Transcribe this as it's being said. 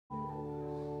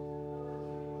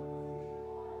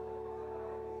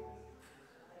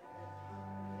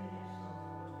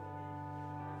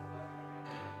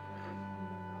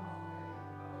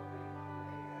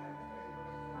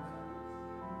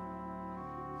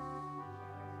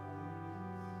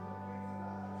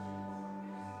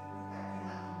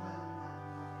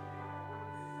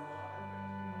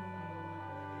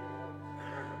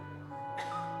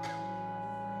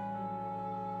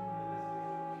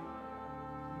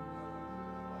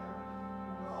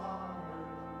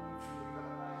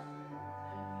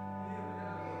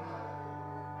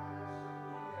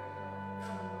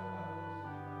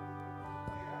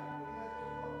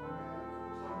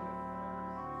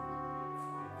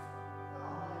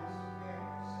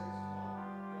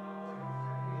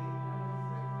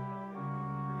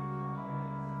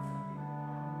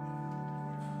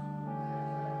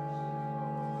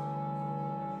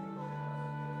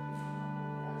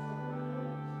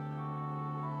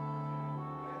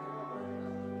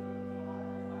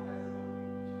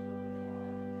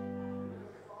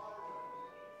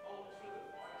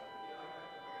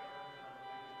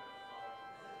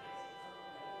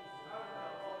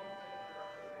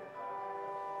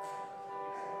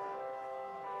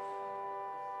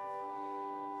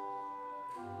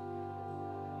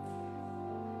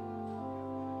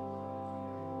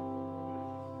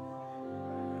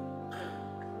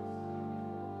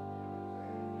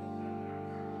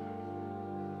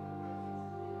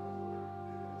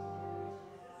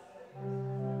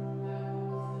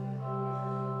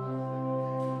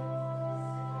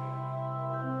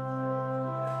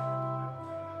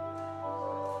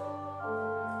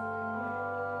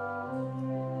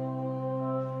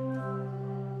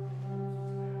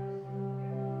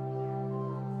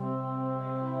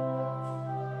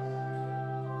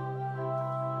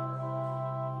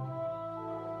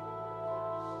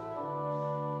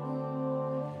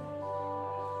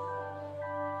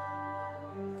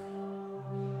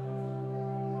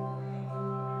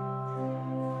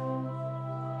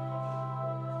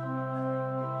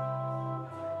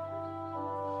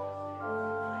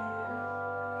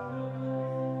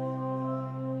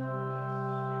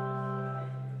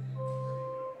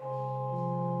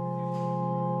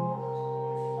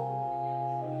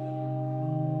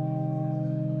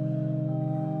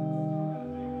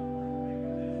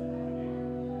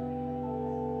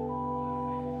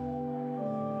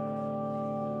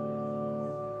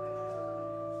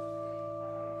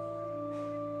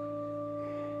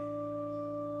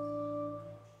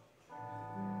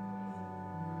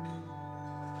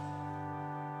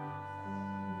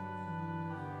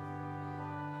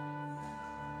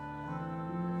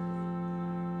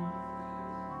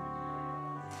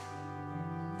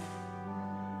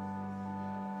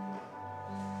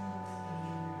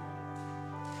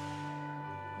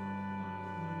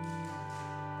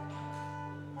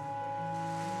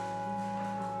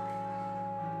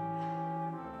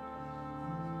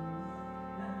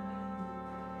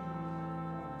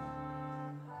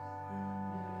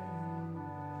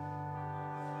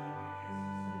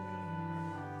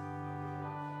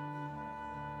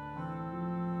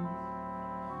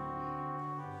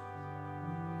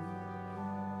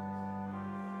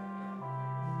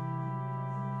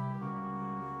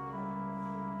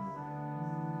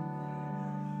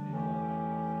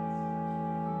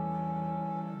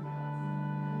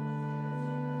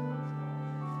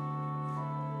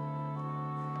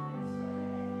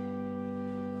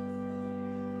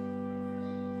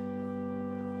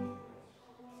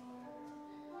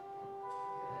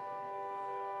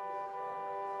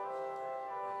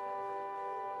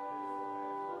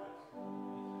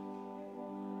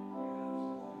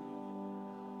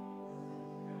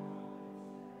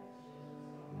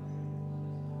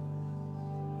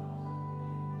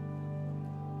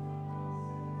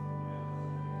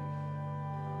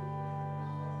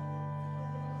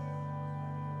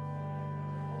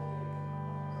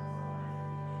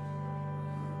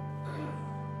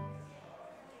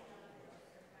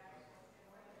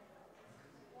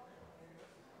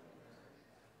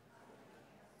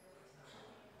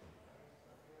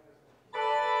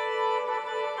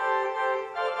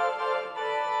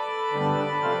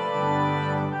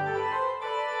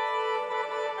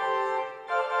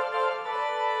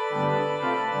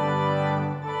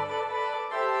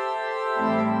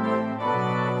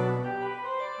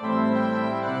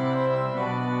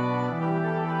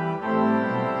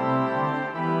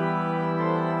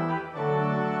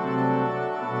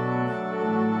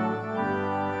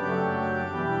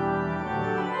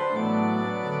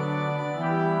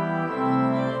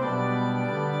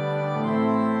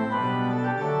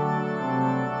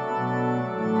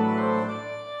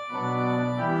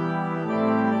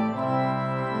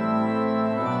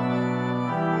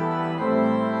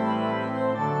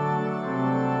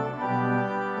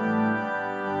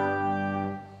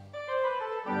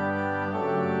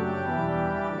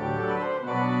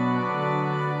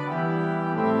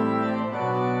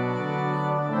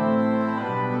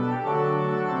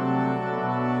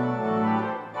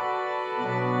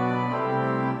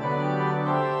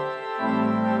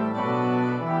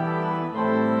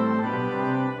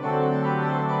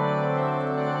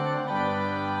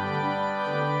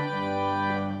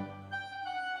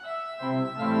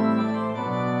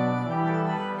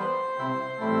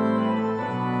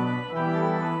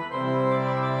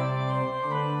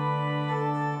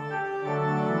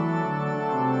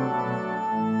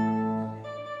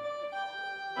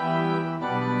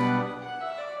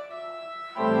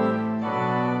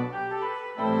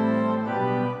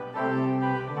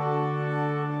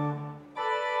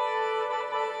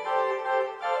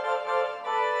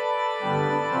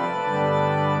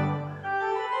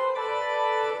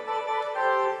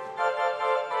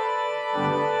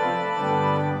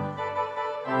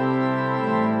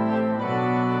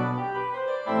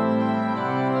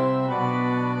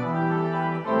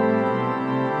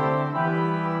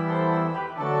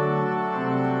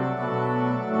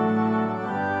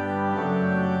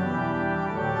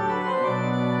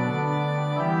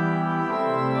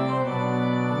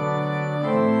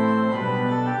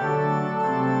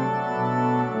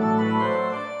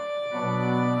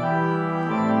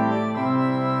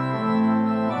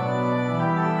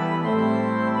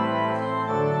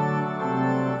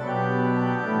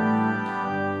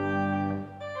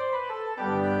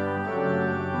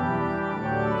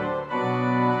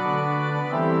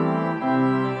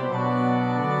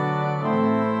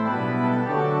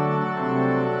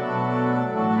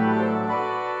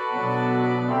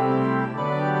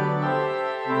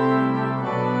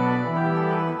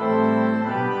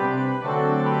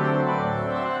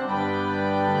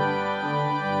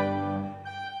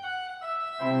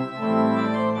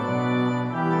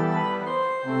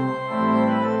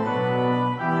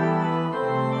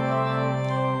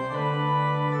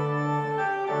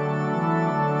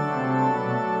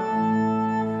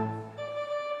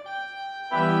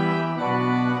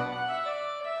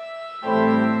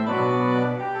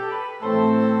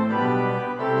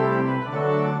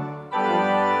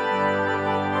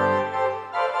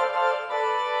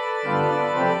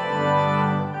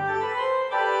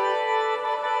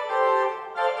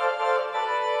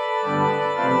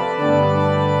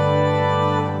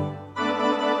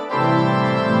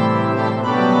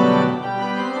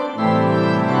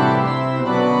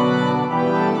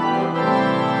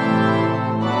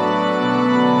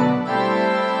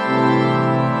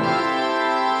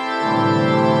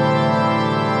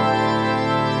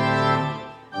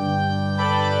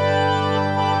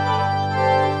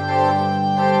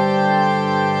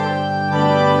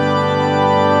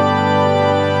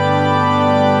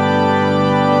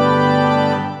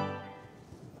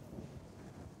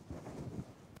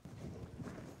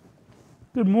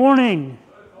Good morning,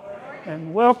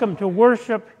 and welcome to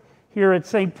worship here at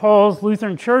St. Paul's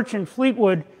Lutheran Church in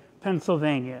Fleetwood,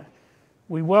 Pennsylvania.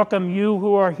 We welcome you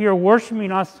who are here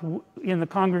worshiping us in the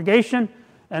congregation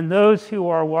and those who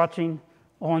are watching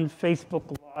on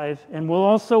Facebook Live, and will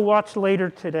also watch later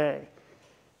today.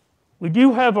 We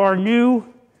do have our new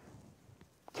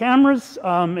cameras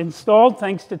installed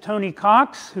thanks to Tony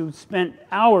Cox, who spent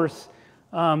hours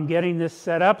getting this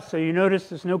set up. So you notice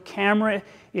there's no camera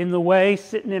in the way,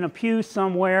 sitting in a pew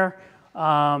somewhere,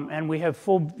 and we have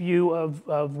full view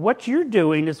of what you're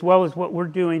doing as well as what we're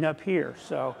doing up here.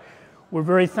 So we're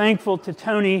very thankful to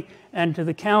Tony and to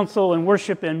the Council and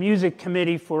Worship and Music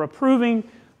Committee for approving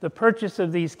the purchase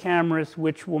of these cameras,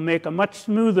 which will make a much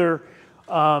smoother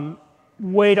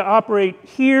way to operate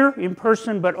here in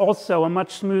person, but also a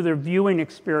much smoother viewing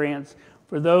experience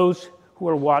for those who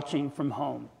are watching from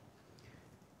home.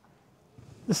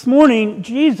 This morning,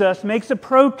 Jesus makes a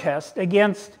protest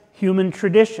against human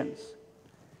traditions.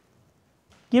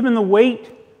 Given the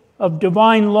weight of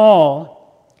divine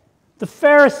law, the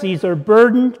Pharisees are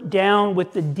burdened down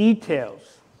with the details,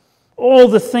 all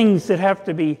the things that have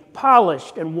to be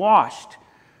polished and washed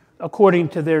according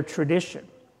to their tradition.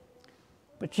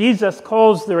 But Jesus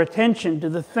calls their attention to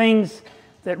the things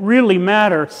that really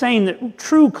matter, saying that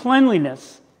true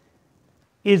cleanliness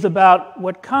is about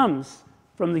what comes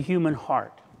from the human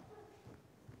heart.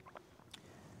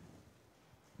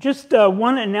 Just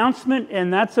one announcement,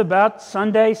 and that's about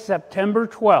Sunday, September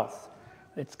 12th.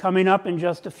 It's coming up in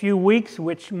just a few weeks,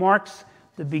 which marks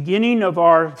the beginning of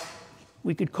our,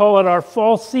 we could call it our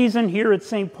fall season here at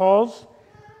St. Paul's.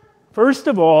 First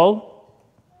of all,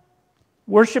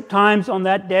 worship times on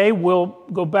that day will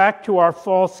go back to our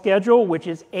fall schedule, which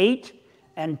is 8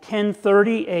 and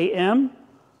 10:30 a.m.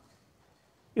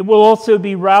 It will also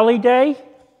be Rally Day,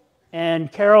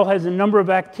 and Carol has a number of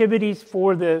activities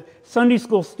for the Sunday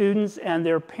school students and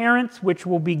their parents, which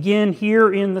will begin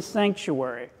here in the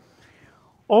sanctuary.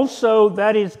 Also,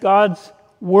 that is God's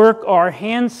Work Our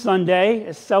Hands Sunday,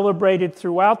 is celebrated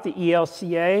throughout the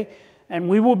ELCA, and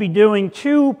we will be doing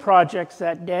two projects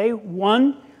that day.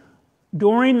 One,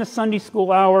 during the Sunday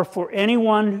school hour, for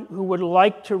anyone who would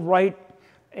like to write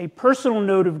a personal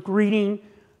note of greeting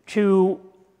to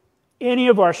any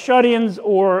of our shut-ins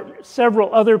or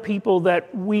several other people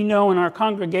that we know in our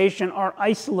congregation are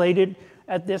isolated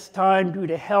at this time due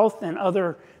to health and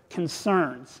other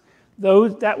concerns.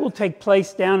 That will take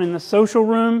place down in the social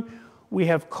room. We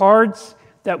have cards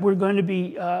that we're going to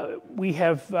be, we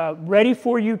have ready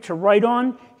for you to write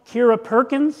on. Kira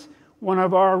Perkins, one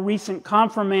of our recent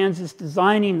confirmands, is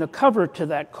designing the cover to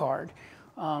that card.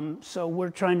 So we're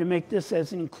trying to make this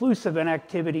as inclusive an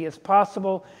activity as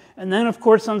possible. And then, of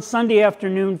course, on Sunday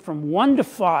afternoon from 1 to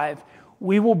 5,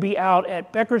 we will be out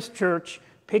at Becker's Church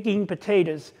picking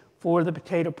potatoes for the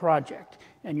Potato Project.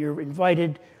 And you're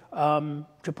invited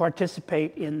to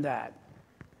participate in that.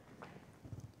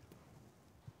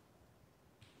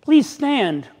 Please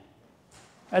stand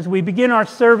as we begin our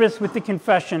service with the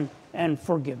confession and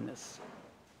forgiveness.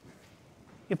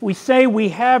 If we say we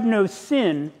have no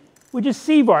sin, we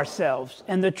deceive ourselves,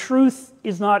 and the truth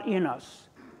is not in us.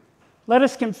 Let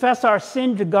us confess our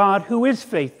sin to God, who is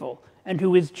faithful and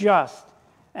who is just,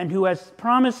 and who has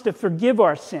promised to forgive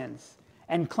our sins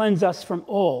and cleanse us from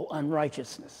all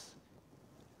unrighteousness.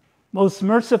 Most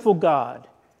merciful God,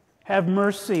 have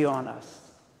mercy on us.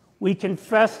 We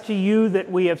confess to you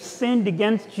that we have sinned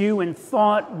against you in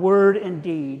thought, word, and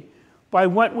deed, by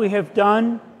what we have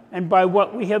done and by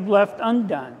what we have left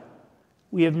undone.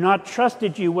 We have not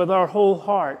trusted you with our whole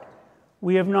heart.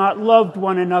 We have not loved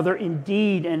one another in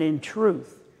deed and in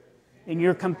truth. In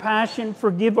your compassion,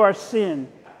 forgive our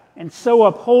sin, and so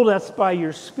uphold us by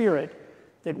your Spirit,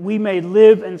 that we may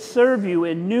live and serve you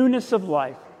in newness of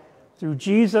life, through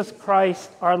Jesus Christ,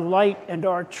 our light and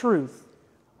our truth.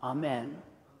 Amen.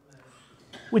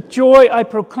 With joy I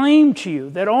proclaim to you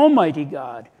that Almighty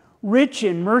God, rich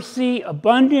in mercy,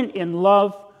 abundant in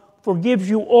love, forgives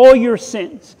you all your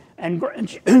sins and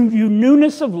grants you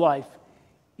newness of life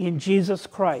in Jesus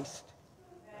Christ.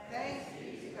 Thanks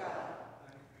be to God.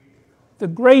 The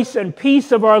grace and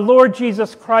peace of our Lord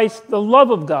Jesus Christ, the love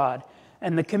of God,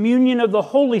 and the communion of the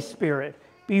Holy Spirit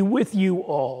be with you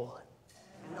all.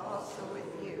 And also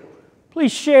with you.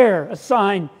 Please share a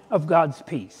sign of God's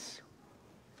peace.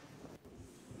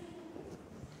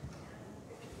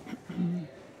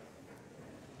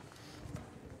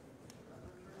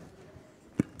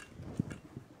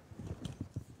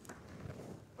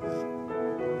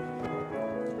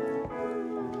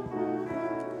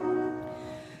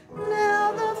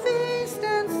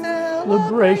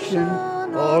 Celebration,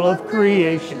 all of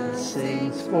creation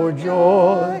sings for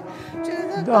joy. To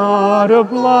God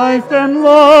of life and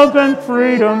love and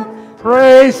freedom,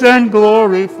 praise and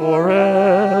glory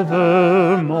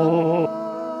forevermore.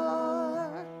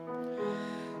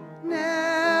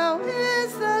 Now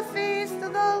is the feast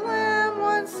of the Lamb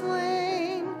once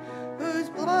slain, whose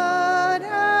blood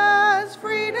has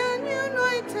freed and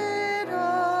united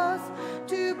us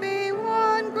to be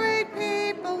one great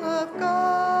people of God.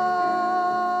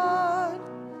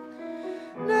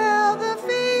 Now the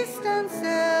feast and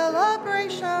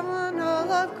celebration,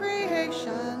 all of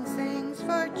creation sings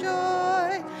for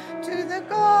joy to the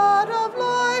God of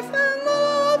life and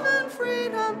love and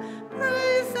freedom,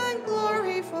 praise and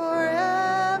glory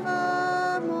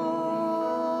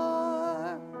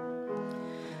forevermore.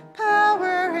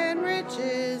 Power and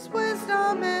riches,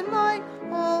 wisdom and might,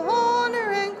 all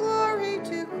honor and glory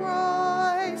to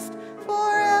Christ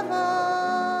forever.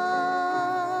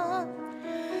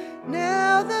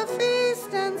 Now the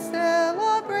feast and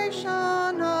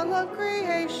celebration, all of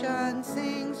creation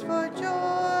sings for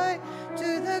joy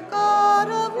to the God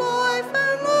of life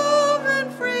and love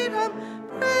and freedom,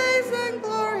 praise and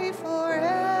glory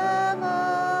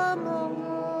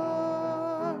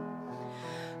forevermore.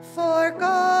 For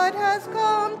God has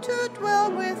come to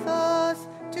dwell with us,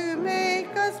 to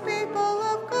make us people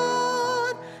of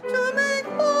God, to make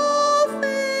all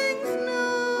things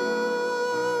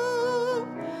new.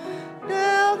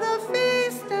 Now the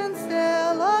feast and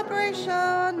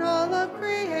celebration, all of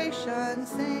creation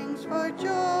sings for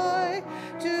joy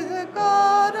to the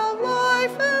God of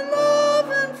life and love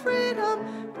and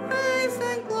freedom, praise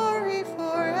and glory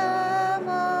forevermore.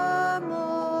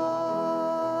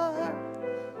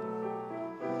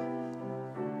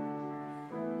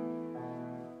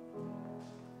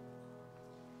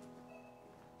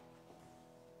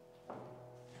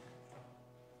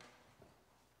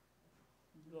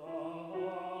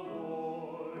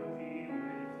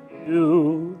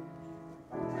 You.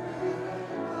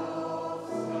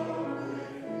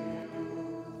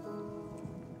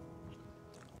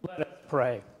 Let us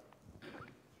pray.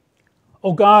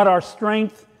 O God, our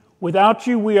strength, without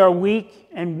you we are weak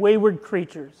and wayward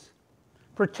creatures.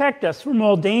 Protect us from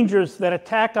all dangers that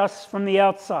attack us from the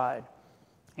outside,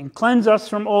 and cleanse us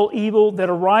from all evil that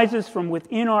arises from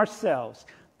within ourselves,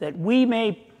 that we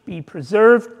may be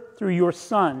preserved through your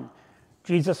Son,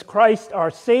 Jesus Christ,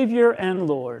 our Savior and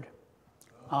Lord.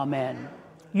 Amen.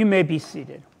 You may be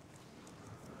seated.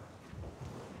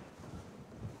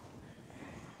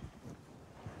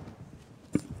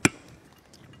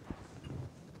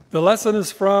 The lesson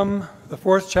is from the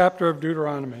 4th chapter of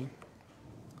Deuteronomy.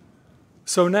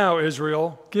 So now,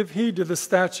 Israel, give heed to the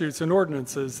statutes and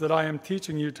ordinances that I am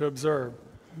teaching you to observe,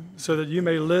 so that you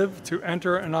may live to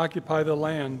enter and occupy the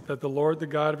land that the Lord, the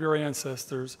God of your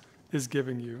ancestors, is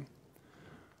giving you.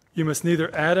 You must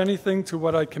neither add anything to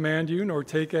what I command you, nor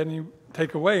take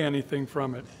away anything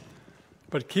from it,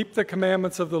 but keep the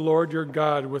commandments of the Lord your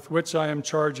God with which I am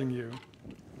charging you.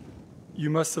 You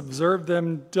must observe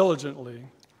them diligently,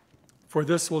 for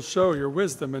this will show your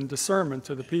wisdom and discernment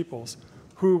to the peoples,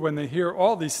 who, when they hear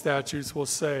all these statutes, will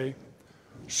say,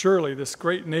 surely this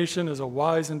great nation is a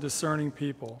wise and discerning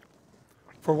people.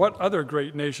 For what other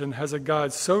great nation has a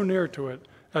God so near to it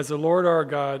as the Lord our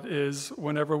God is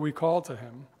whenever we call to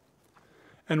him?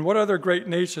 And what other great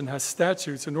nation has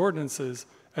statutes and ordinances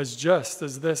as just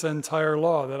as this entire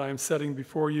law that I am setting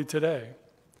before you today?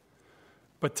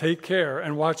 But take care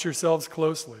and watch yourselves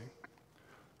closely,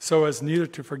 so as neither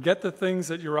to forget the things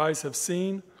that your eyes have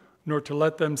seen, nor to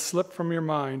let them slip from your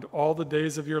mind all the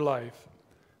days of your life.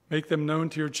 Make them known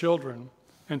to your children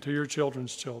and to your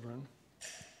children's children.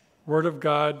 Word of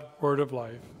God, word of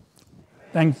life.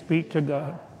 Thanks be to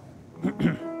God.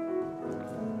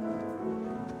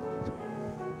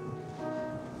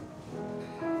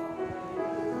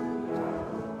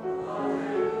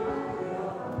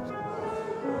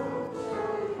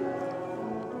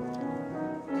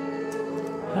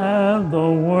 Have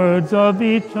the words of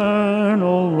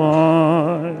eternal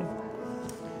life.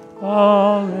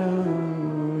 Hallelujah.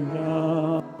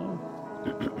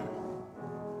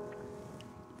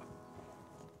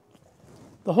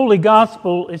 The Holy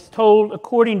Gospel is told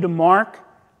according to Mark,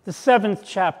 the 7th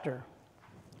chapter.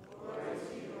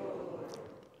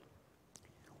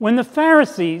 When the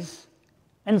Pharisees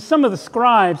and some of the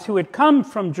scribes who had come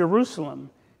from Jerusalem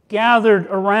gathered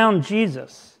around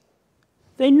Jesus,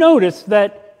 they noticed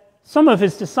that some of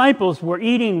his disciples were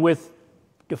eating with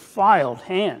defiled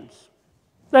hands,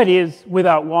 that is,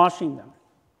 without washing them.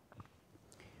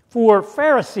 For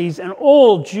Pharisees and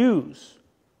all Jews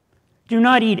do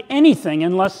not eat anything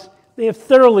unless they have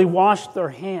thoroughly washed their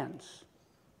hands,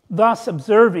 thus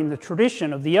observing the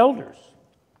tradition of the elders.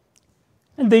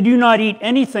 And they do not eat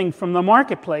anything from the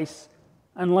marketplace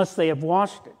unless they have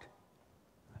washed it.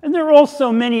 And there are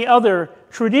also many other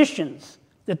traditions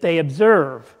that they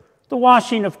observe, the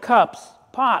washing of cups,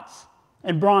 pots,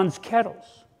 and bronze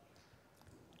kettles.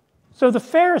 So the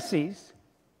Pharisees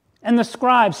and the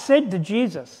scribes said to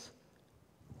Jesus,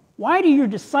 "Why do your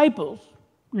disciples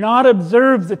not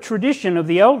observe the tradition of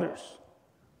the elders,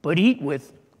 but eat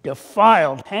with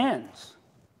defiled hands?"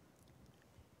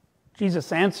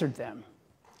 Jesus answered them,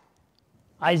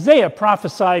 "Isaiah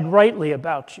prophesied rightly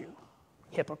about you,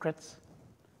 hypocrites.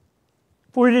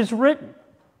 For it is written,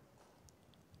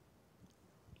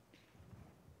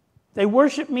 they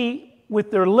worship me with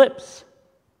their lips,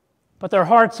 but their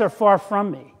hearts are far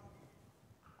from me.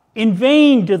 In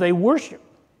vain do they worship,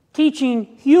 teaching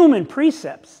human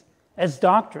precepts as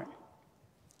doctrine.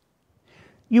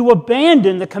 You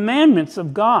abandon the commandments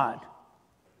of God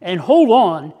and hold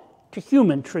on to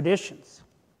human traditions."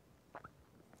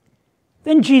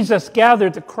 Then Jesus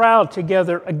gathered the crowd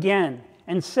together again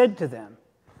and said to them,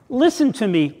 "Listen to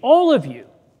me, all of you,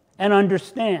 and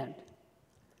understand.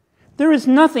 There is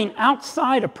nothing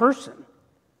outside a person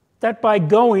that by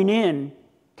going in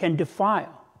can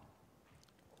defile.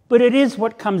 But it is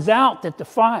what comes out that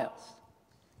defiles.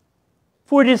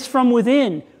 For it is from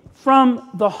within,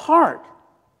 from the heart,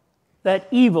 that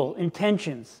evil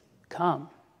intentions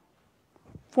come.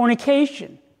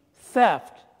 Fornication,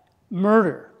 theft,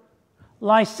 murder,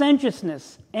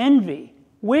 licentiousness, envy,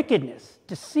 wickedness,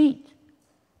 deceit,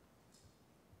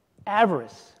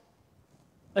 avarice,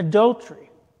 adultery,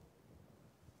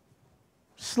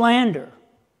 slander,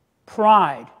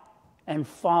 pride, and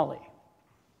folly.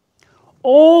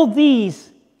 All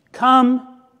these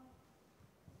come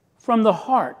from the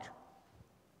heart,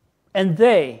 and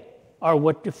they are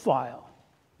what defile."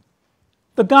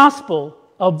 The gospel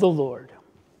of the Lord.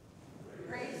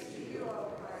 Praise to you,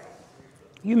 O Christ.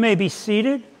 You may be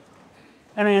seated,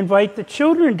 and I invite the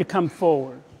children to come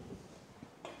forward.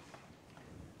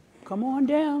 Come on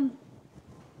down.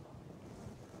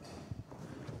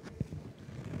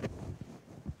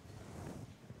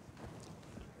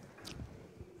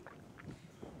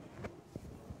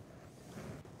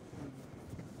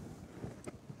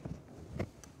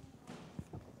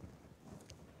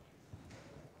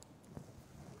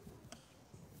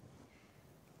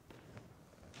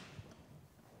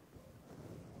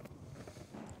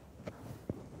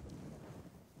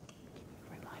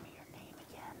 Remind me your name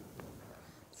again.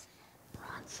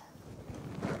 Bronson.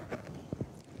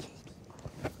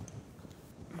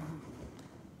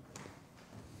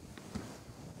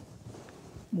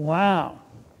 Wow.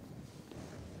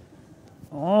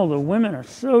 All the women are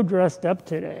so dressed up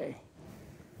today.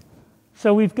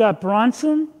 So we've got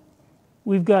Bronson,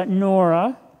 we've got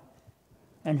Nora,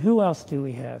 and who else do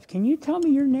we have? Can you tell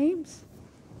me your names?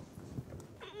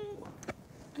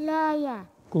 Gloria.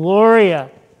 Gloria.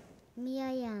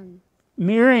 Miriam.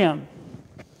 Miriam.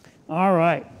 All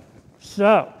right.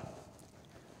 So,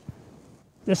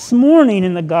 this morning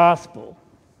in the gospel,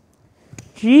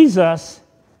 Jesus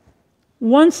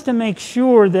wants to make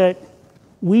sure that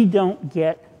we don't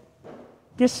get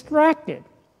distracted.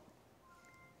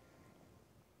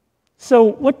 So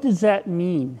what does that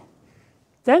mean?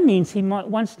 That means he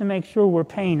wants to make sure we're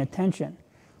paying attention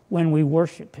when we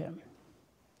worship him.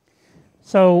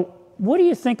 So what do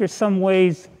you think are some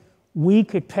ways we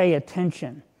could pay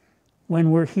attention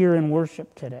when we're here in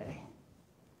worship today?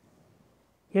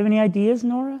 You have any ideas,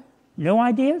 Nora? No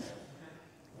ideas?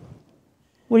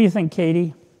 What do you think,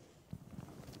 Katie?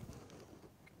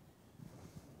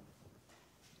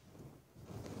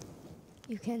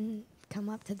 You can come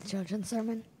up to the children's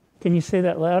sermon. Can you say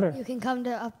that louder? You can come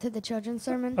up to the children's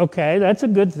sermon. Okay, that's a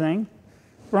good thing.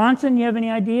 Bronson, you have any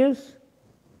ideas?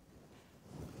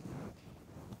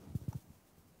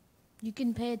 You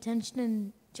can pay attention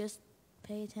and just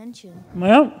pay attention.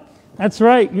 Well, that's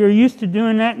right. You're used to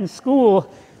doing that in school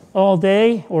all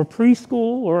day, or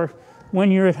preschool, or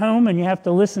when you're at home and you have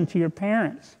to listen to your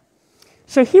parents.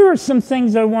 So here are some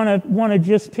things I want to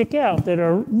just pick out that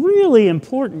are really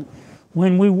important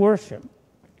when we worship.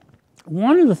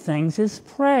 One of the things is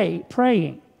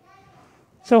praying.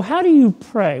 So how do you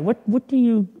pray? What do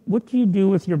you do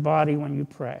with your body when you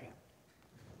pray?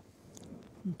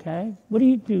 Okay, what do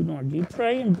you do, Nora? Do you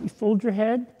pray and you fold your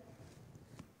head?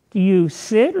 Do you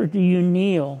sit or do you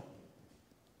kneel?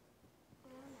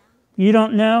 You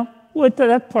don't know? Well,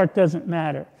 that part doesn't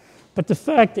matter. But the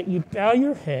fact that you bow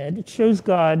your head, it shows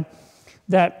God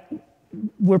that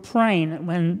we're praying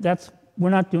when we're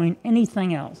not doing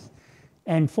anything else.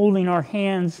 And folding our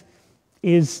hands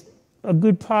is a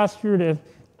good posture to,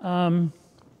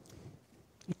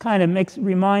 it kind of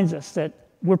reminds us that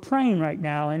we're praying right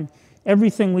now, and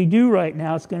everything we do right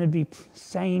now is going to be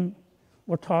saying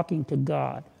or talking to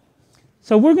God.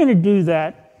 So we're going to do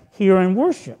that here in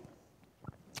worship.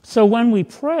 So when we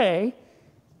pray,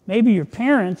 maybe your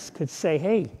parents could say,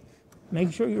 hey,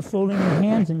 make sure you're folding your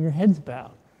hands and your head's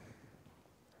bowed.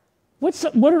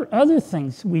 What are other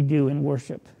things we do in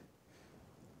worship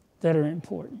that are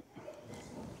important?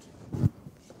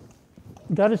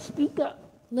 You got to speak up.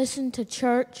 Listen to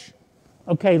church.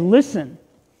 Okay, listen.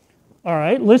 All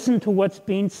right, listen to what's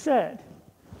being said.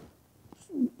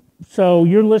 So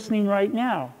you're listening right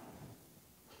now,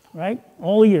 right?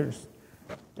 All ears.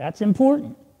 That's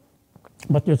important.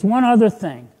 But there's one other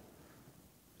thing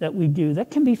that we do that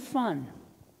can be fun.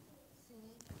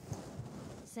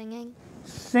 Singing.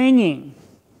 Singing.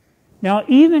 Now,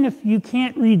 even if you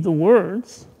can't read the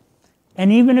words,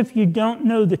 and even if you don't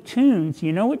know the tunes,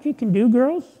 you know what you can do,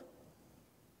 girls?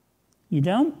 You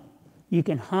don't? You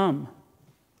can hum.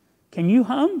 Can you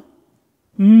hum?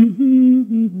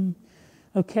 Mm-hmm.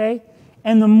 Okay?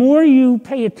 And the more you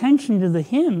pay attention to the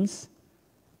hymns,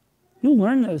 you'll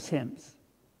learn those hymns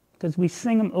because we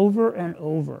sing them over and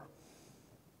over.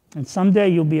 And someday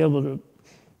you'll be able to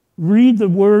read the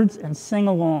words and sing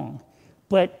along.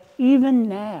 But even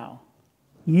now,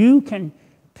 you can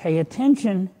pay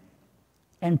attention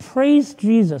and praise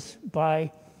Jesus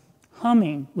by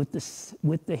humming with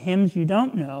the hymns you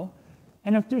don't know.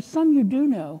 And if there's some you do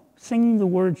know, singing the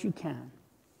words you can.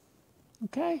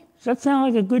 Okay? Does that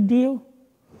sound like a good deal?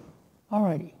 All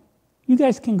righty. You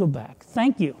guys can go back.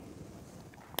 Thank you.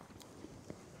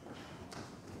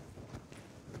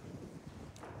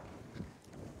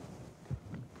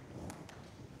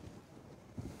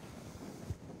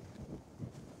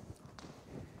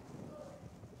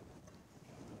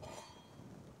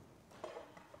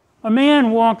 A man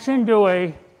walks into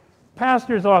a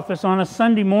pastor's office on a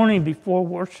Sunday morning before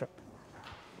worship.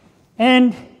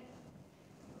 And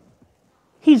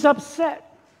he's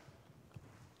upset.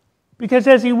 Because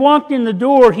as he walked in the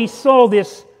door, he saw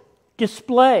this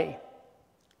display.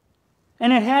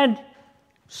 And it had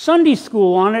Sunday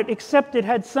school on it, except it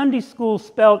had Sunday school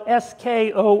spelled S-K-O-O-L.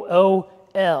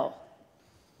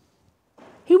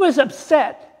 He was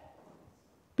upset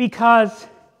because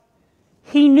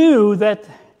he knew that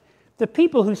the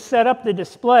people who set up the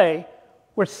display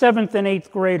were 7th and 8th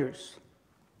graders.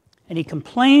 And he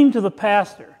complained to the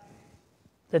pastor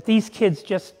that these kids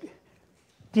just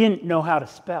didn't know how to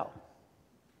spell.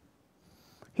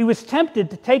 He was tempted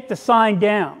to take the sign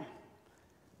down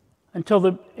until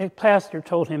the pastor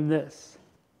told him this.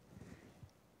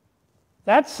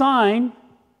 That sign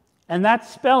and that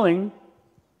spelling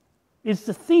is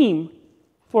the theme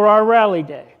for our rally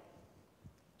day.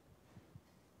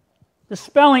 The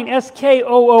spelling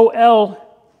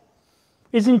S-K-O-O-L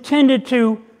is intended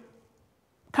to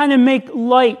kind of make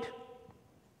light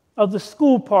of the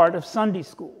school part of Sunday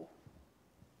school.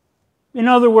 In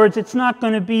other words, it's not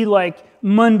going to be like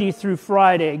Monday through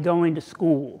Friday going to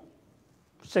school,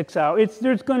 6 hours.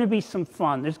 There's going to be some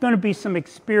fun. There's going to be some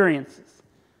experiences.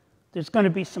 There's going to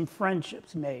be some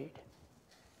friendships made.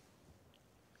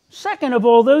 Second of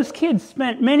all, those kids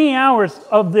spent many hours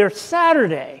of their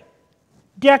Saturday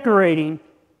decorating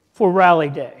for Rally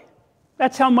Day.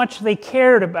 That's how much they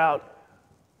cared about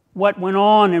what went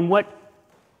on and what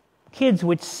kids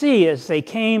would see as they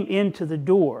came into the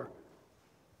door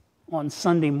on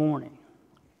Sunday morning.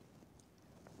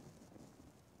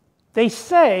 They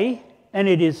say, and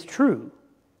it is true,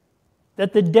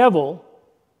 that the devil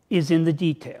is in the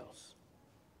details.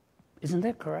 Isn't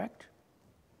that correct?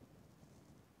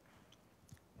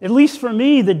 At least for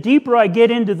me, the deeper I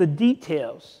get into the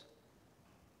details,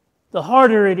 the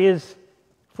harder it is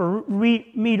for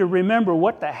me to remember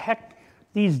what the heck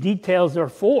these details are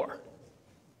for.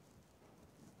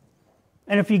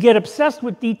 And if you get obsessed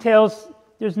with details,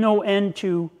 there's no end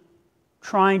to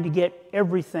trying to get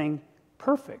everything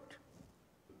perfect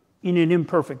in an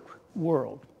imperfect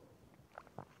world.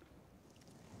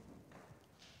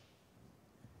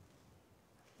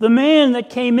 The man that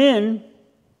came in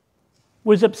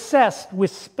was obsessed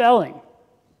with spelling,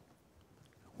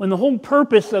 when the whole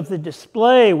purpose of the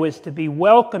display was to be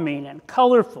welcoming and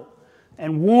colorful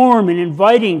and warm and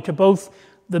inviting to both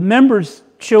the members'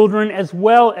 children as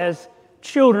well as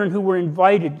children who were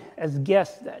invited as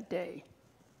guests that day.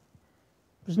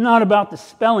 It was not about the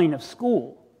spelling of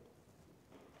school.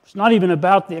 It's not even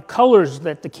about the colors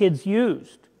that the kids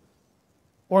used,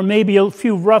 or maybe a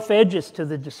few rough edges to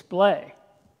the display.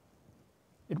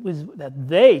 It was that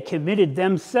they committed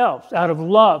themselves out of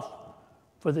love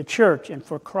for the church and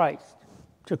for Christ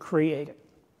to create it.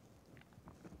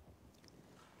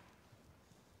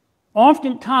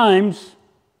 Oftentimes,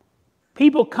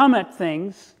 People come at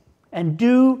things and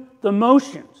do the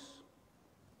motions,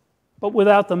 but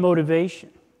without the motivation.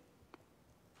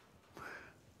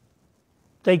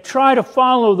 They try to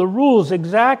follow the rules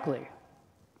exactly,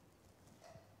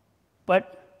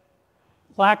 but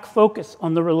lack focus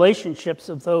on the relationships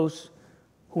of those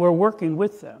who are working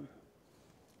with them.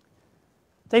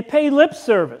 They pay lip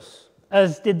service,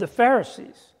 as did the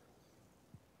Pharisees,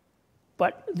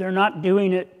 but they're not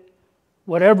doing it,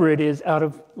 whatever it is, out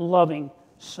of loving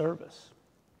service.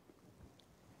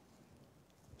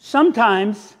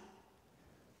 Sometimes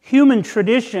human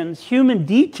traditions, human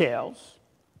details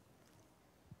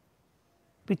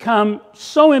become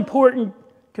so important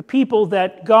to people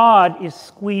that God is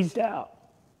squeezed out.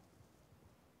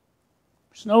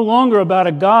 It's no longer about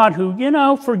a God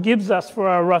who, forgives us for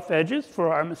our rough edges,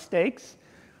 for our mistakes,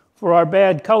 for our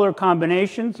bad color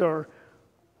combinations or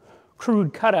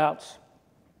crude cutouts.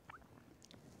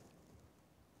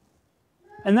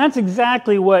 And that's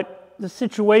exactly what the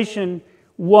situation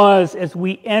was as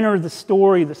we enter the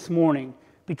story this morning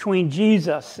between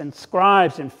Jesus and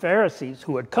scribes and Pharisees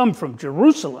who had come from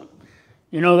Jerusalem.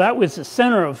 That was the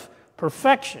center of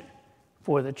perfection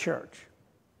for the church,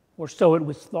 or so it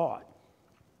was thought.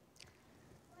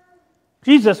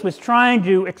 Jesus was trying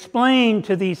to explain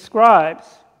to these scribes,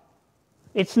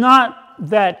 it's not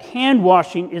that hand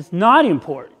washing is not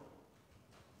important.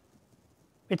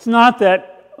 It's not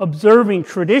that observing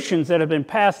traditions that have been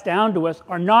passed down to us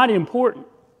are not important.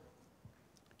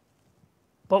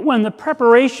 But when the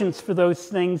preparations for those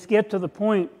things get to the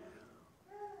point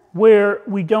where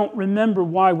we don't remember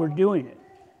why we're doing it,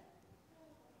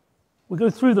 we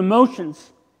go through the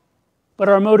motions, but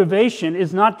our motivation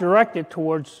is not directed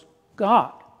towards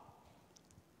God.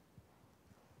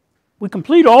 We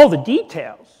complete all the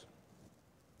details,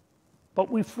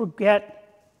 but we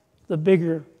forget the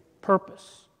bigger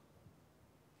purpose.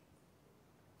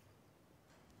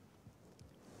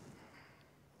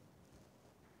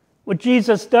 What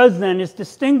Jesus does then is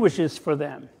distinguishes for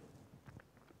them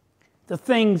the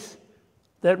things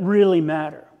that really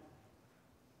matter.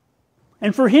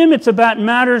 And for him, it's about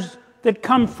matters that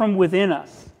come from within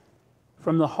us,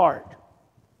 from the heart.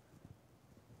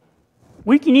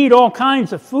 We can eat all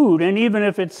kinds of food, and even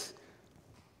if it's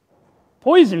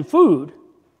poison food,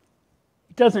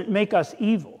 it doesn't make us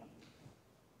evil.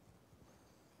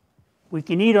 We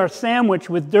can eat our sandwich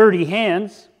with dirty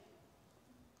hands,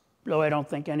 though I don't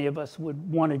think any of us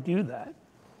would want to do that.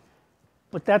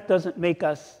 But that doesn't make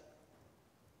us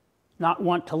not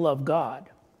want to love God.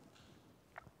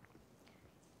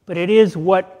 But it is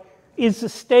what is the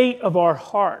state of our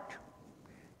heart.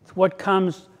 It's what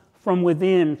comes from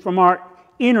within, from our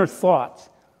inner thoughts.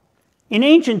 In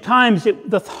ancient times,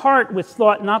 the heart was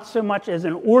thought not so much as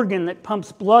an organ that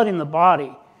pumps blood in the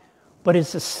body, but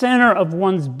as the center of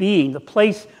one's being, the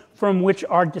place from which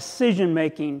our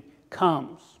decision-making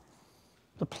comes,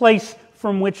 the place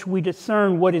from which we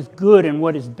discern what is good and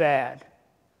what is bad.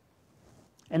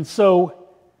 And so,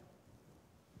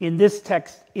 in this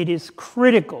text, it is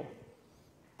critical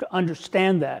to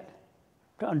understand that,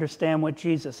 to understand what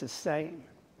Jesus is saying.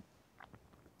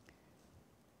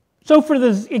 So for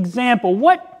this example,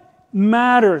 what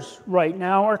matters right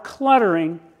now are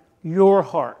cluttering your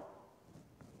heart?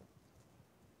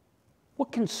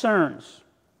 What concerns?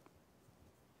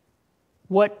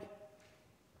 What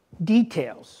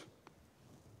details?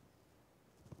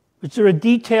 Is there a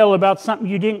detail about something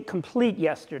you didn't complete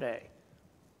yesterday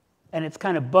and it's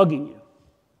kind of bugging you?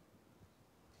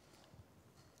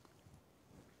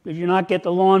 Did you not get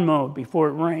the lawn mowed before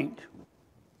it rained?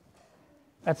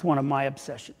 That's one of my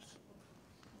obsessions.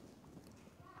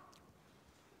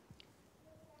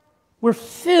 We're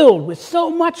filled with so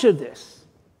much of this.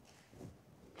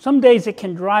 Some days it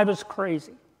can drive us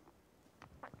crazy.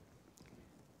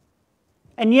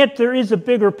 And yet there is a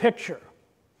bigger picture.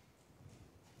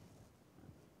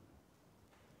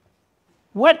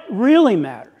 What really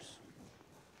matters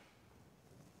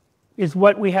is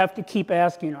what we have to keep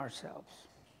asking ourselves.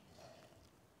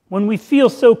 When we feel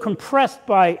so compressed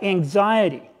by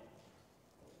anxiety,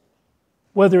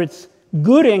 whether it's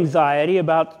good anxiety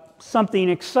about something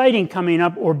exciting coming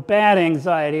up or bad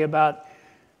anxiety about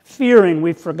fearing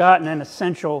we've forgotten an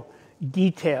essential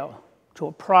detail to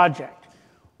a project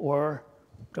or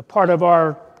to part of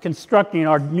our constructing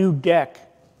our new deck,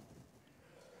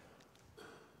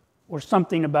 or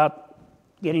something about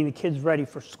getting the kids ready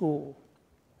for school.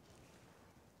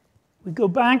 We go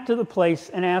back to the place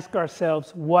and ask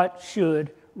ourselves, what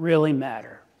should really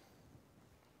matter?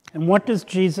 And what does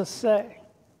Jesus say?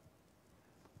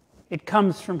 It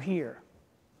comes from here.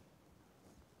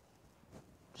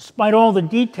 Despite all the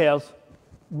details,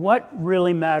 what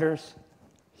really matters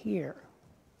here.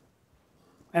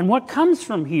 And what comes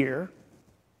from here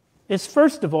is,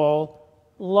 first of all,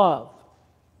 love.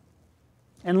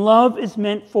 And love is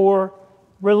meant for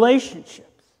relationships.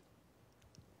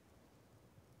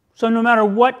 So no matter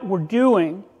what we're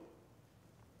doing,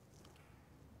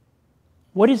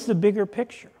 what is the bigger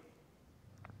picture?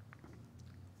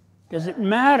 Does it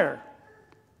matter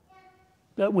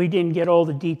that we didn't get all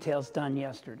the details done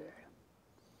yesterday?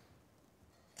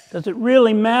 Does it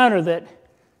really matter that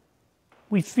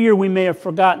we fear we may have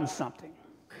forgotten something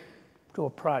to a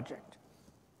project?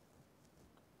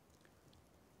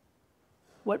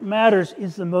 What matters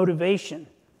is the motivation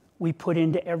we put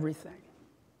into everything.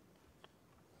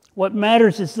 What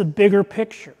matters is the bigger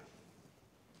picture.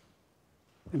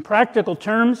 In practical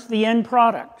terms, the end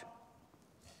product.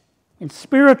 In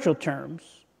spiritual terms,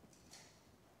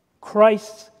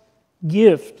 Christ's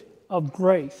gift of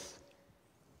grace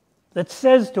that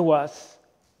says to us,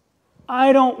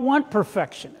 I don't want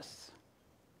perfectionists.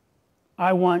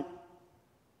 I want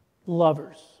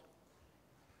lovers.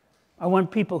 I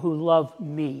want people who love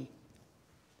me.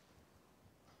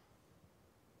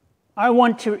 I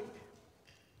want to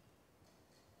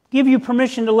give you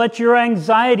permission to let your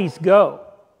anxieties go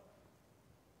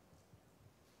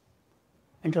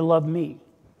and to love me,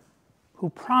 who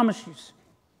promises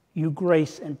you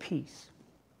grace and peace.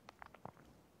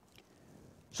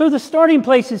 So the starting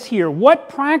place is here. What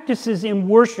practices in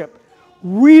worship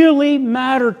really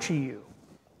matter to you?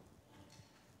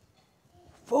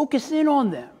 Focus in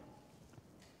on them.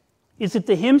 Is it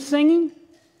the hymn singing?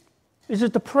 Is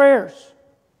it the prayers?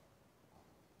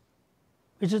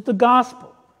 Is it the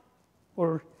gospel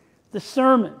or the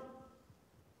sermon?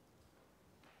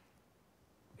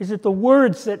 Is it the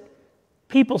words that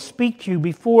people speak to you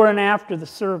before and after the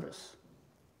service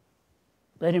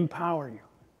that empower you?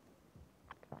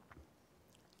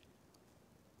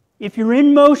 If you're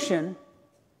in motion,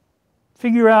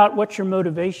 figure out what your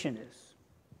motivation is.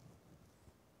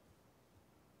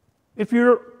 If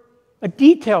you're a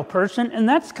detail person, and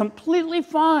that's completely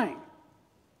fine,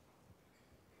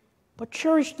 but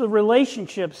cherish the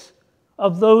relationships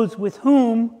of those with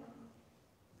whom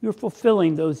you're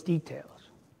fulfilling those details.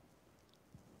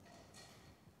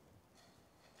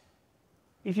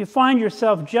 If you find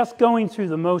yourself just going through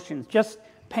the motions, just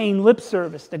paying lip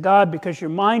service to God because your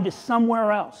mind is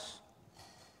somewhere else,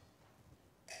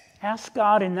 ask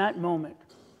God in that moment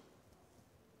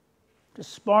to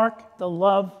spark the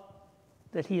love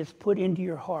that He has put into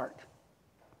your heart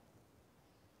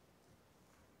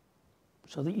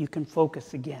so that you can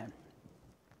focus again.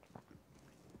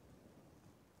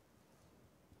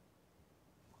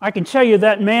 I can tell you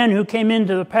that man who came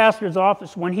into the pastor's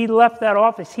office, when he left that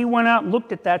office, he went out and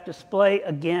looked at that display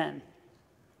again.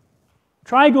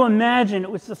 Tried to imagine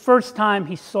it was the first time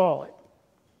he saw it.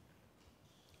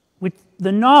 With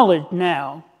the knowledge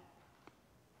now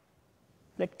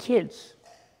that kids,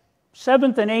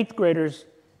 7th and 8th graders,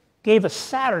 gave a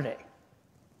Saturday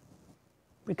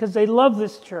because they loved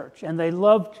this church and they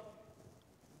loved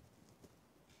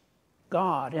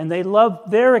God and they loved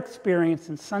their experience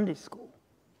in Sunday school,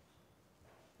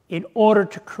 in order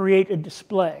to create a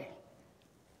display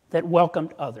that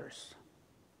welcomed others.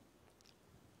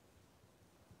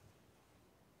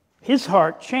 His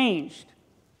heart changed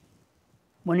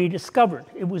when he discovered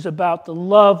it was about the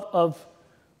love of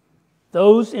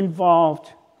those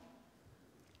involved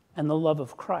and the love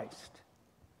of Christ.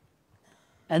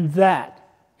 And that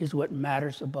is what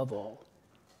matters above all.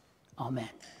 Amen.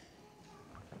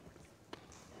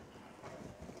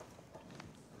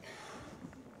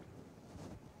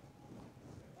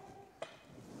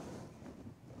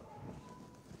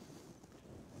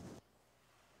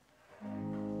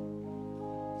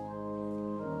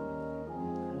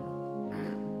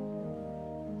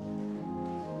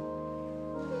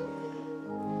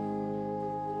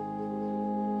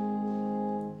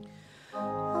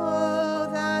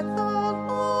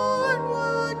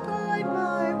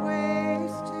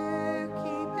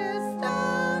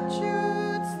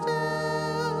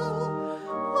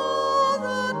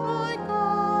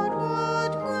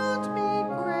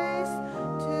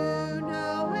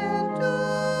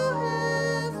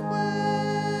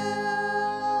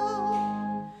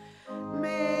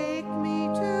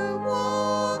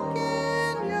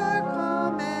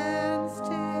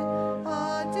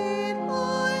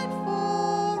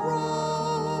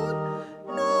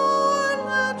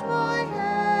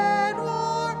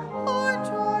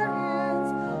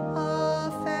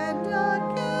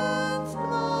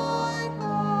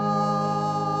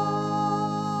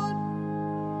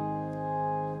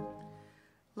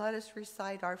 Let us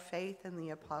recite our faith in the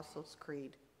Apostles'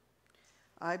 Creed.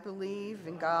 I believe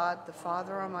in God, the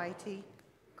Father Almighty,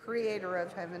 creator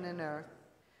of heaven and earth.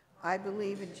 I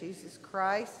believe in Jesus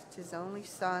Christ, his only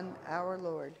Son, our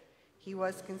Lord. He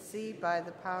was conceived by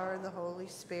the power of the Holy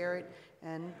Spirit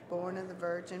and born of the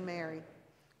Virgin Mary.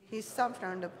 He suffered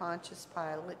under Pontius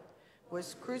Pilate,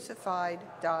 was crucified,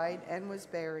 died, and was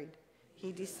buried.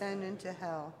 He descended into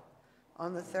hell.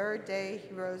 On the third day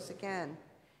he rose again.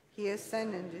 He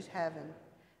ascended into heaven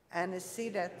and is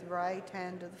seated at the right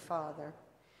hand of the Father.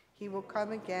 He will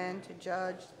come again to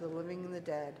judge the living and the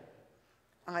dead.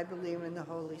 I believe in the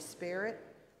Holy Spirit,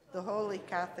 the Holy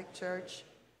Catholic Church,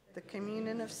 the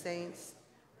communion of saints,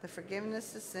 the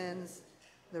forgiveness of sins,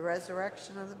 the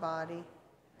resurrection of the body,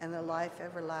 and the life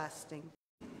everlasting.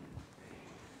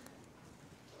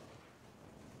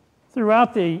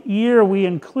 Throughout the year, we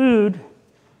include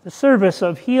the service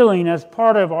of healing as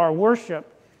part of our worship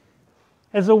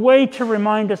as a way to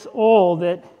remind us all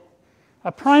that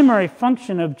a primary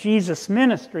function of Jesus'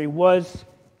 ministry was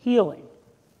healing.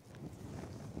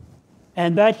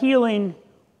 And that healing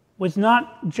was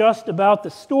not just about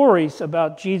the stories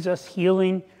about Jesus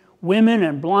healing women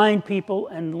and blind people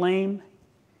and lame,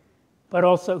 but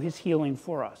also his healing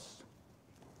for us.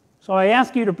 So I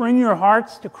ask you to bring your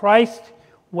hearts to Christ,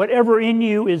 whatever in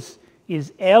you is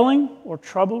ailing or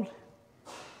troubled,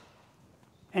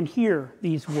 and hear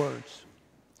these words.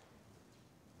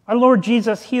 Our Lord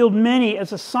Jesus healed many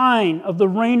as a sign of the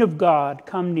reign of God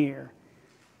come near,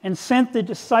 and sent the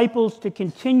disciples to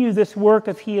continue this work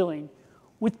of healing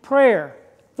with prayer,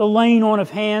 the laying on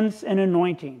of hands, and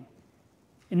anointing.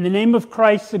 In the name of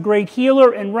Christ, the great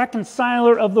healer and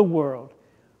reconciler of the world,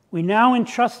 we now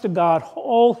entrust to God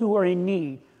all who are in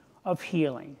need of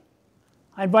healing.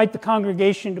 I invite the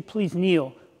congregation to please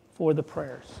kneel for the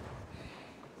prayers.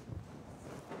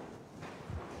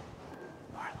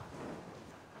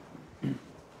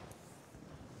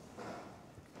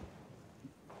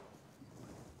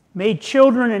 Made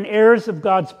children and heirs of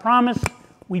God's promise,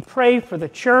 we pray for the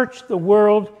church, the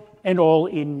world, and all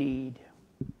in need.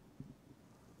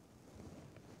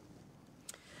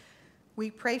 We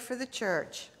pray for the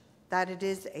church, that it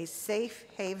is a safe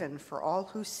haven for all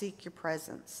who seek your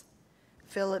presence.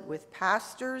 Fill it with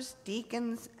pastors,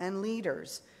 deacons, and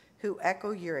leaders who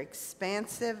echo your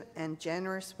expansive and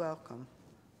generous welcome.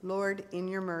 Lord, in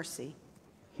your mercy,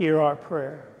 Hear our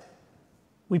prayer.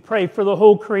 We pray for the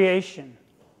whole creation,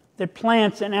 that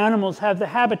plants and animals have the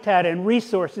habitat and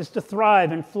resources to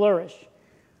thrive and flourish.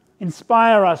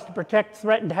 Inspire us to protect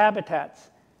threatened habitats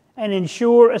and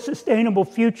ensure a sustainable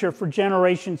future for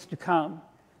generations to come.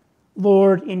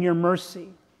 Lord, in your mercy,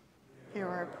 hear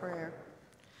our prayer.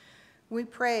 We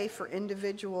pray for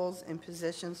individuals in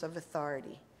positions of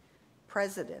authority,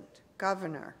 president,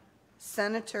 governor,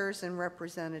 senators, and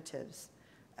representatives,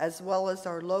 as well as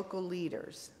our local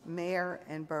leaders, mayor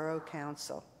and borough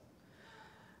council.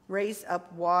 Raise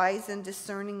up wise and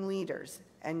discerning leaders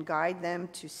and guide them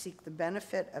to seek the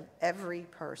benefit of every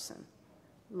person.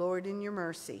 Lord, in your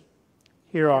mercy,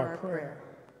 hear our prayer.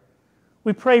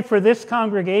 We pray for this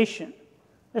congregation,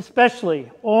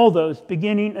 especially all those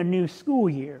beginning a new school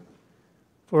year,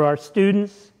 for our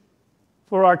students,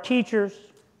 for our teachers,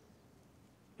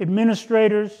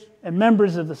 administrators, and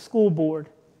members of the school board,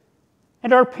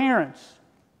 and our parents.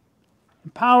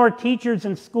 Empower teachers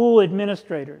and school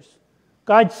administrators.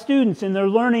 Guide students in their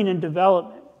learning and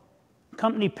development.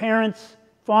 Accompany parents,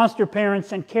 foster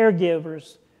parents, and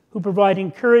caregivers who provide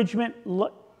encouragement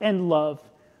and love.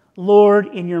 Lord,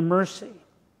 in your mercy,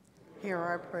 hear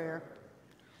our prayer.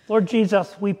 Lord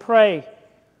Jesus, we pray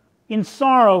in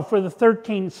sorrow for the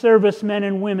 13 servicemen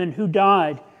and women who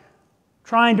died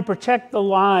trying to protect the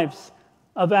lives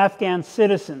of Afghan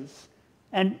citizens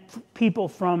and people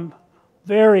from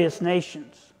various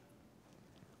nations.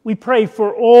 We pray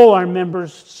for all our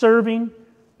members serving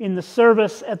in the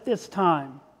service at this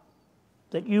time,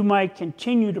 that you might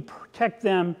continue to protect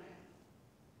them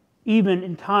even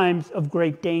in times of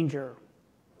great danger.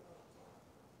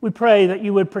 We pray that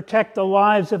you would protect the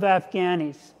lives of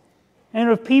Afghanis and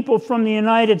of people from the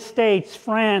United States,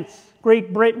 France,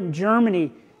 Great Britain,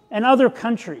 Germany, and other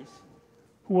countries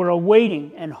who are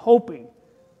awaiting and hoping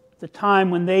the time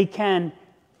when they can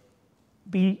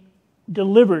be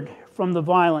delivered from the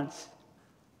violence.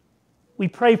 We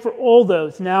pray for all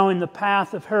those now in the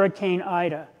path of Hurricane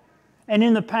Ida and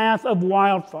in the path of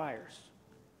wildfires.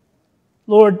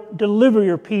 Lord, deliver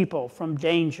your people from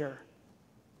danger.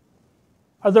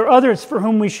 Are there others for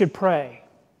whom we should pray?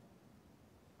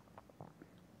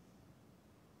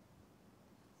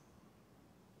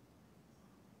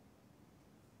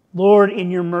 Lord,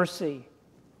 in your mercy,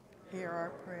 hear our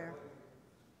prayer.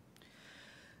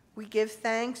 We give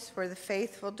thanks for the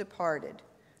faithful departed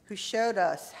who showed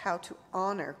us how to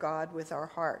honor God with our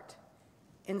heart.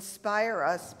 Inspire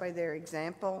us by their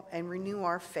example and renew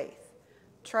our faith,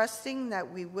 trusting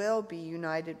that we will be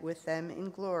united with them in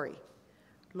glory.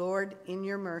 Lord, in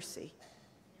your mercy,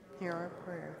 hear our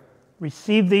prayer.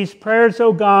 Receive these prayers,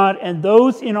 O God, and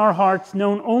those in our hearts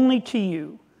known only to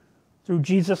you, through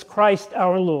Jesus Christ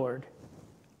our Lord.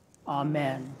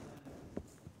 Amen.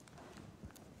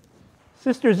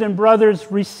 Sisters and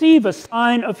brothers, receive a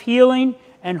sign of healing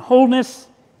and wholeness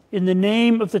in the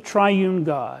name of the triune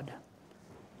God.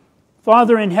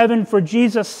 Father in heaven, for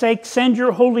Jesus' sake, send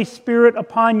your Holy Spirit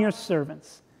upon your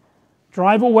servants.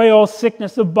 Drive away all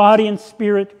sickness of body and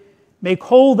spirit. Make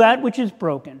whole that which is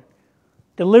broken.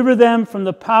 Deliver them from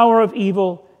the power of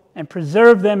evil and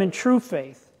preserve them in true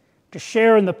faith, to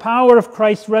share in the power of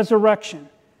Christ's resurrection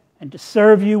and to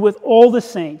serve you with all the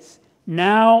saints,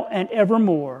 now and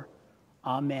evermore.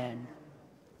 Amen.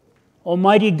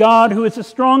 Almighty God, who is a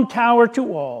strong tower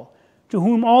to all, to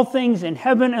whom all things in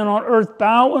heaven and on earth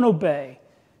bow and obey,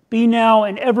 be now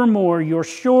and evermore your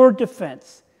sure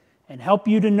defense, and help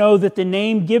you to know that the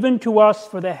name given to us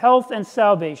for the health and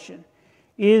salvation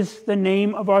is the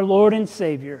name of our Lord and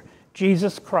Savior,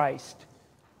 Jesus Christ.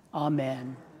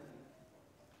 Amen.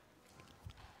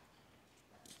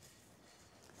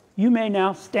 You may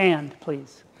now stand,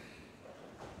 please.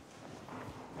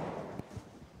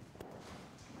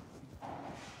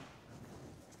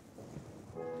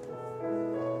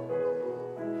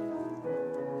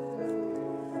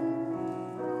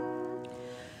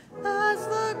 As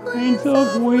the Grains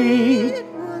of wheat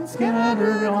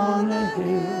scattered on the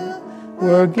hill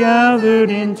were gathered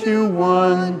into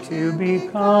one to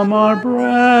become our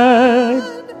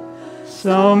bread,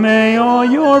 so may all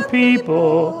your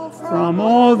people from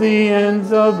all the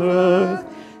ends of earth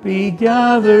be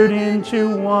gathered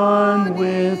into one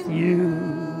with you.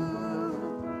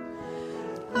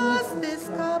 As this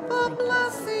cup of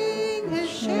blessing is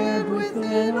shared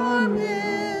within our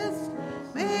midst,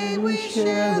 may we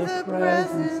share the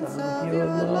presence of your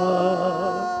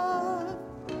love.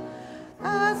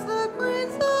 As the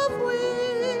grains of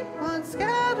wheat once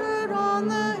scattered on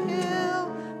the hill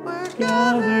were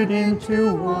Gathered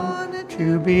into one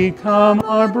to become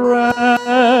our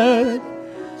bread,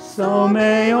 so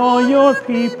may all your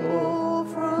people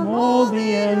from all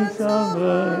the ends of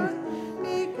earth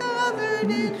be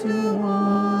gathered into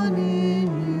one in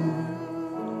you.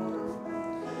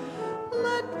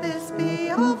 Let this be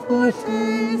a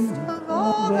foretaste of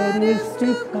all that is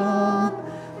to come,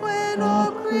 when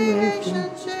all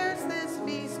creation shares this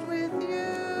feast with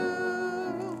you.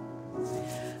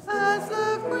 As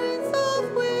the grains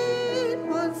of wheat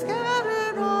once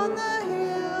scattered on the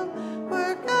hill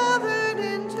were gathered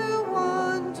into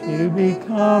one to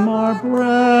become our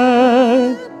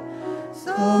bread,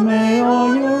 so may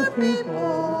all your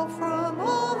people from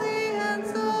all the ends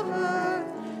of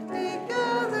earth be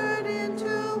gathered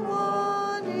into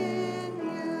one in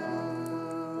you.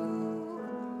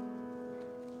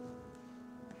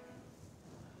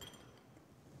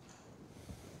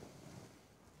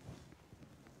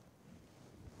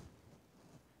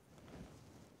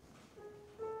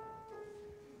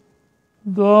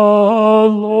 The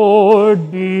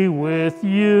Lord be with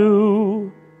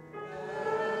you.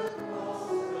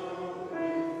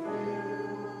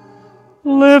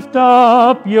 Lift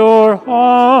up your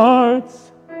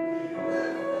hearts.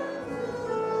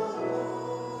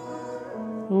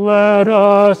 Let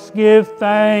us give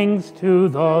thanks to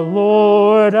the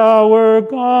Lord our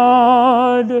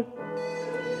God.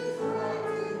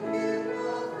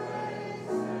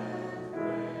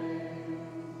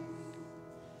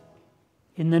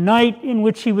 In the night in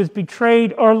which he was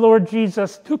betrayed, our Lord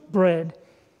Jesus took bread.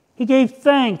 He gave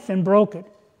thanks and broke it,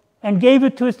 and gave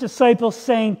it to his disciples,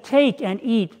 saying, "Take and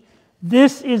eat.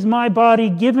 This is my body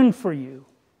given for you.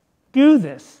 Do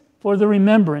this for the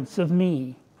remembrance of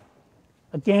me."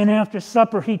 Again, after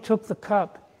supper, he took the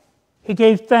cup. He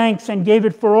gave thanks and gave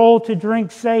it for all to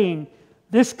drink, saying,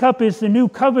 "This cup is the new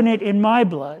covenant in my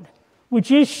blood, which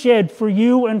is shed for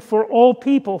you and for all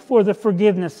people for the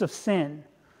forgiveness of sin.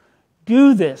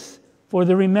 Do this for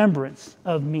the remembrance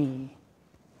of me."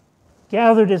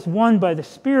 Gathered as one by the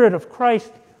Spirit of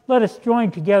Christ, let us join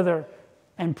together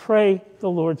and pray the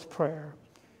Lord's Prayer.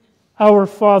 Our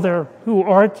Father, who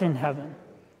art in heaven,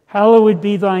 hallowed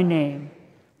be thy name.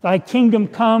 Thy kingdom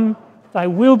come, thy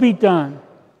will be done,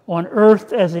 on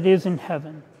earth as it is in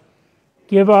heaven.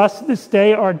 Give us this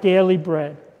day our daily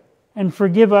bread, and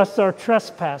forgive us our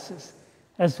trespasses,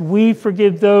 as we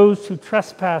forgive those who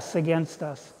trespass against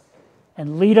us.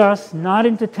 And lead us not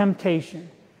into temptation,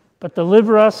 but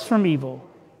deliver us from evil.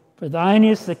 For thine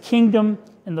is the kingdom,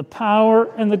 and the power,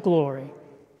 and the glory,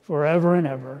 forever and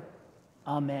ever.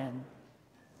 Amen.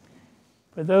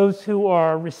 For those who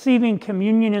are receiving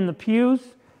communion in the pews,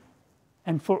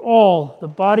 and for all, the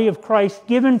body of Christ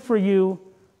given for you,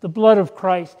 the blood of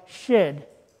Christ shed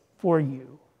for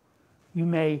you. You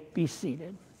may be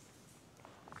seated.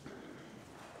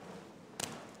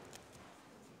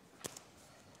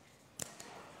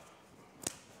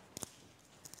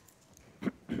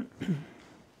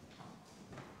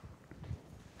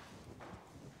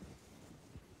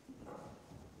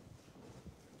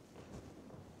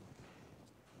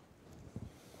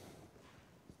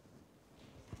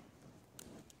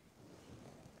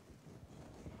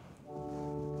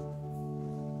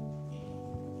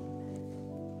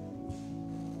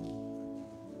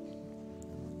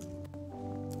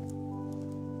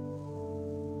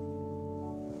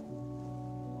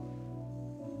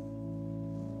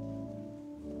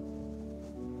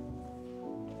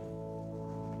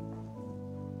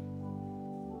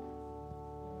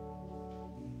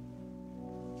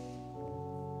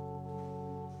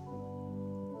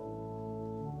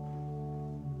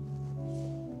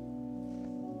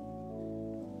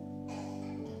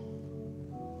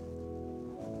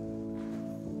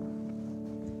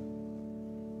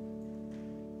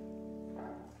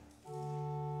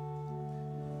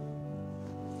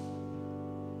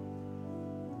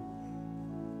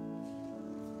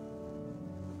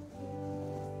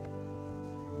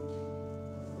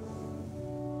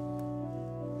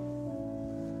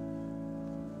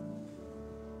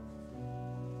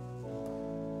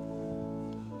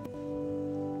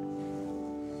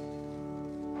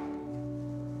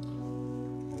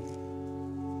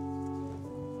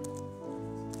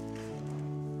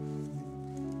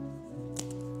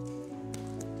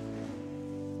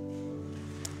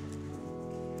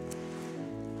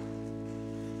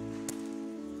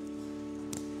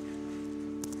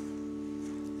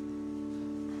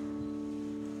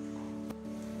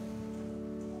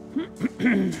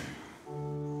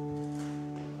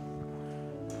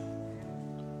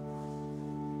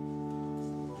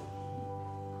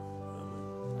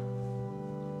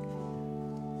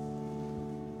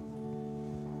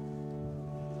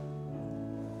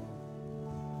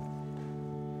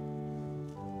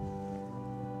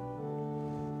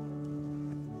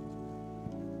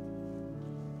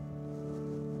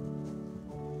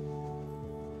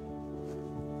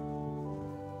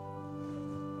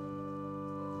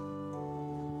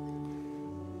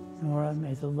 Nora,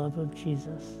 may the love of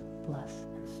Jesus bless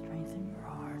and strengthen your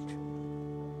heart.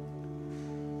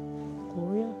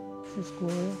 Gloria? Is this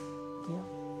Gloria? Yeah.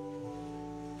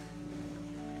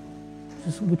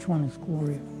 Which one is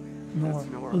Gloria? Nora.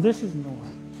 Nora. Oh, this is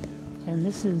Nora. And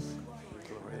this is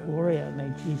Gloria.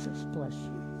 May Jesus bless you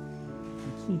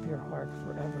and keep your heart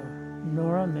forever.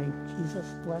 Nora, may Jesus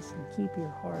bless and keep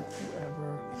your heart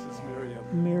forever. This is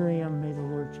Miriam. Miriam, may the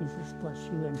Lord Jesus bless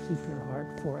you and keep your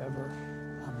heart forever.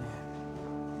 Amen.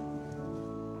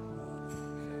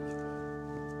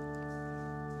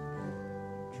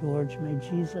 George, may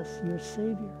Jesus, your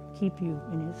Savior, keep you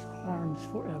in his arms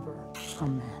forever.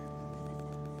 Amen.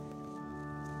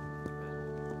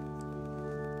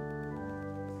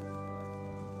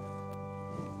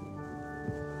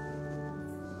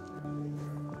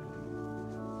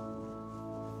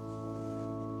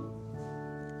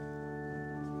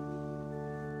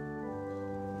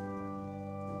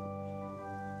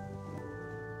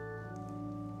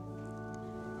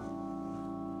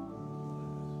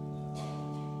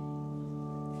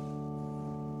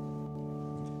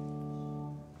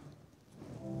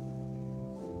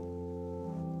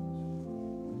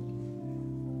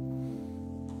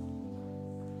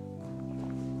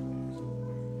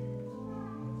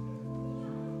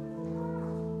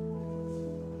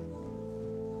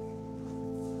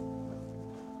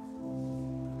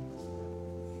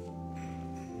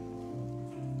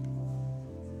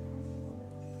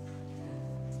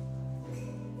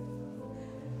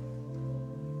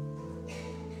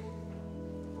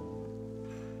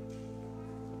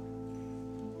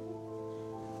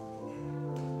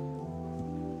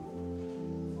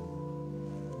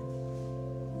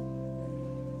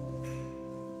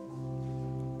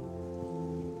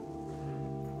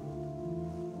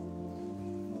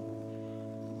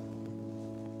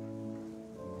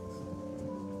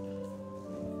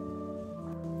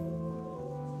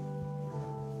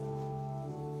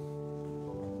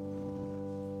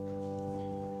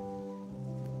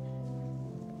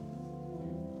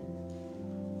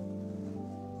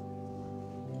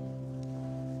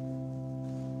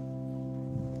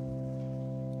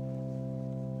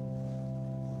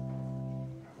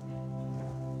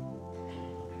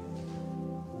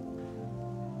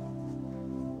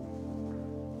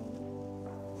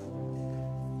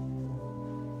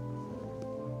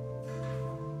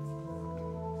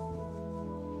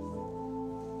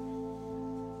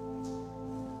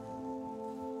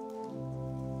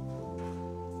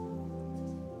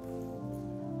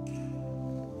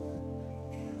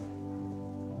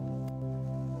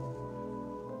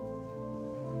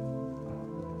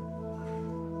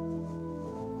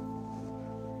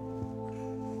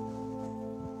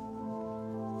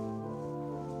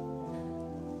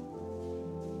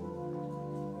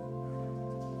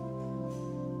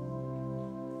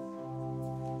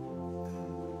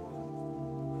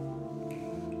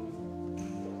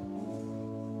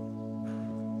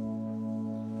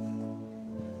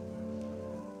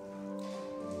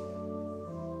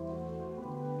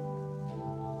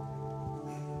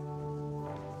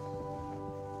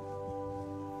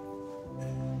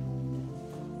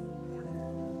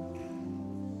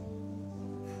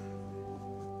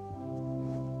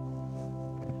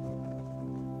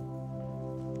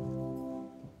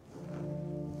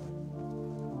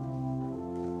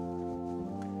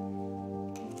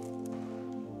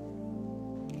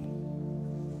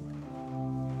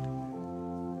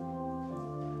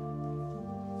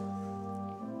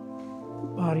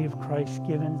 body of Christ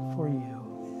given for you.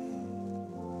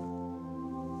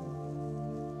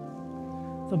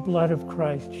 The blood of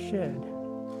Christ shed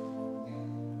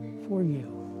for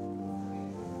you.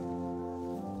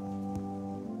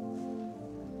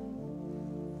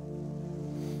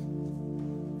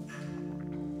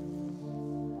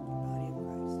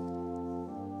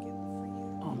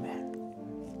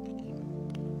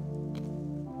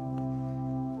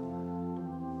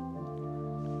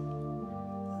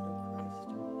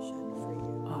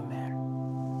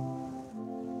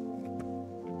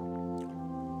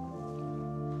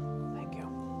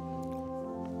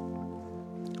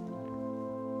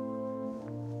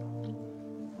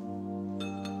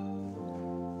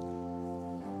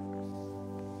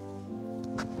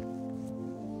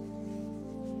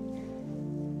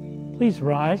 Please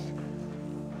rise.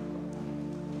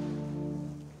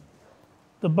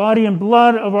 The body and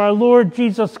blood of our Lord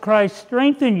Jesus Christ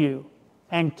strengthen you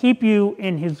and keep you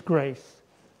in his grace.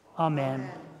 Amen.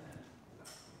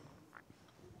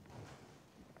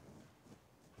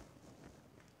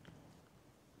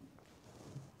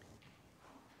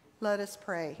 Let us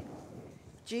pray.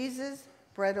 Jesus,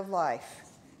 bread of life,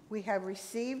 we have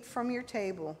received from your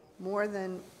table more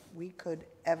than we could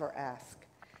ever ask.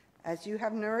 As you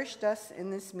have nourished us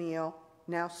in this meal,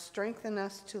 now strengthen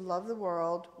us to love the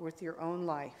world with your own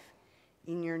life.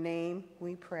 In your name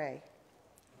we pray.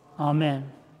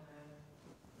 Amen.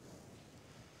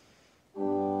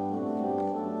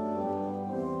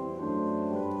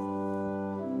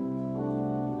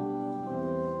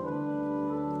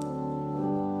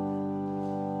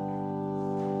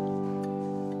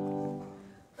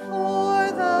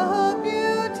 For the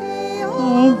beauty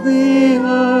Of the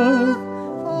earth,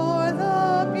 for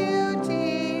the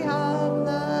beauty of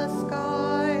the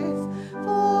skies,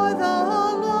 for the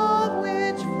love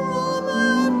which from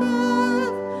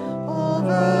above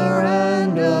over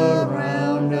and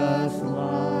around us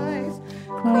lies.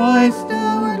 Christ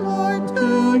our Lord, to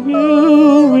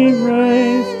you we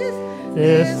raise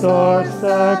this our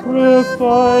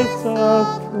sacrifice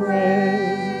of praise.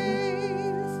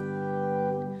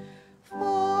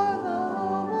 For the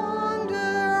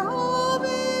wonder of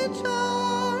each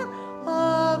hour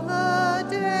of the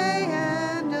day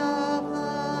and of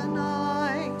the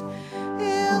night,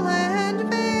 hill and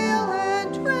vale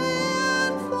and tree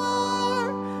and flower,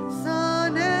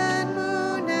 sun and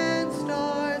moon and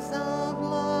stars of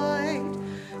light.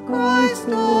 Christ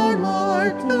our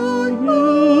Lord, to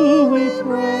you we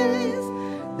praise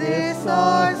this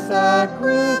our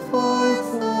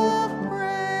sacrifice of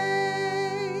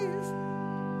praise.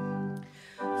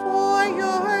 For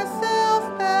yourself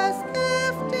as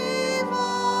gift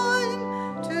divine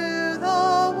to the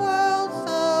world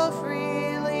so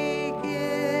freely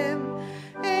give,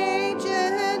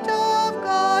 agent of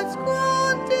God's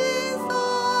grand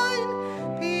design,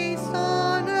 peace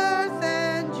on earth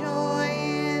and joy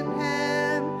in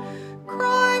heaven.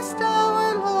 Christ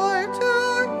our Lord, to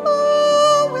you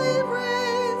we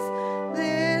raise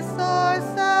this our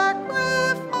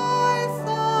sacrifice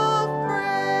of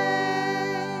praise.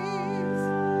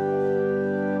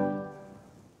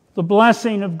 The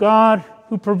blessing of God,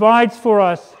 who provides for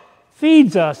us,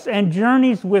 feeds us, and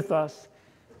journeys with us,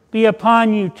 be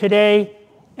upon you today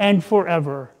and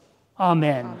forever.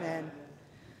 Amen. Amen.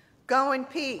 Go in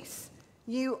peace.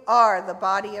 You are the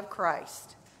body of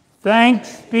Christ.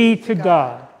 Thanks be to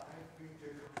God.